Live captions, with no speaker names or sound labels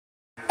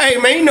Hey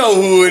man, you know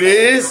who it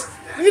is.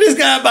 Look at this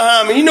guy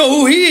behind me. You know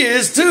who he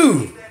is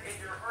too.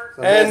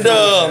 And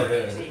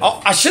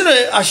I should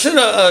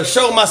have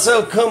showed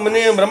myself coming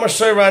in, but I'm gonna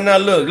show you right now.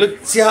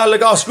 Look, see how I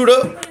look all screwed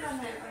up?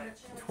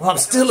 Well, I'm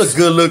still a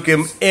good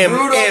looking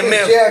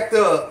MF. Jacked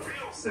up.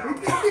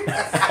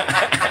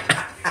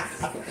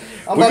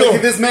 I'm about to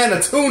give this man a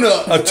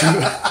tune-up.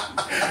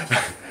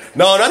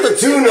 No, not the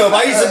tune-up.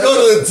 I used to go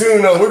to the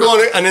tune-up. We're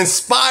going to an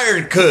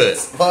inspired cut.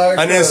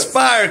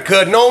 Inspired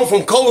cut, known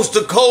from coast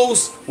to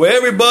coast, where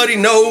everybody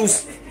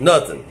knows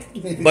nothing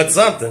but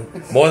something.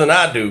 More than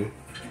I do.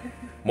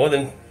 More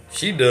than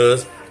she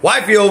does.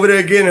 Wifey over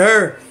there getting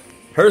her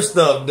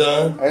stuff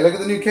done. Hey, look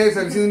at the new capes.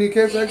 Have you seen the new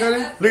capes I got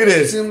in? Look at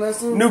this.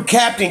 New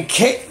Captain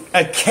Cape.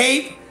 A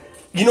cape.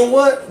 You know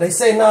what? They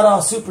say not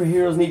all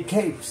superheroes need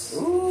capes.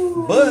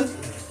 Ooh. But...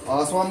 oh,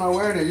 that's why I'm not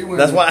wearing it. You wearing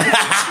that's why.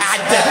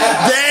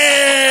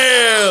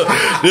 Damn!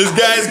 This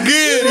guy's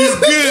good. He's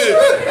good.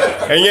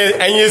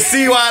 And you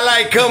see why I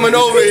like coming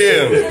over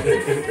here.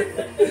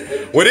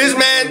 Well, this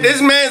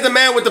man's the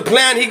man with the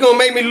plan. He gonna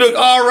make me look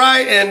all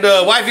right, and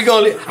wifey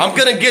I'm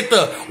gonna get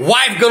the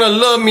wife gonna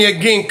love me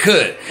again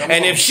cut.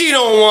 And if she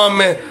don't want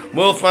me,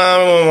 we'll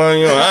find one.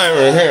 You know,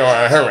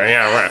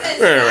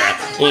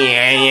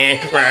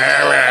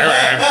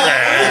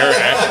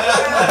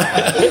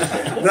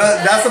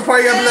 that's the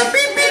part you have to let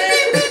beep, beep,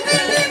 beep, beep,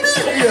 beep,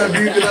 beep. You gotta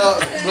beep it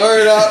up, blur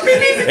it up.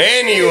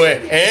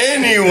 Anyways.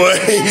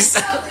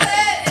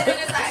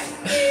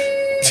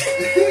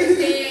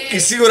 You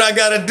see what I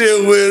gotta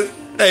deal with?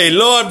 Hey,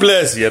 Lord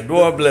bless you.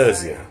 Lord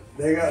bless you.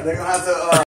 They're gonna have to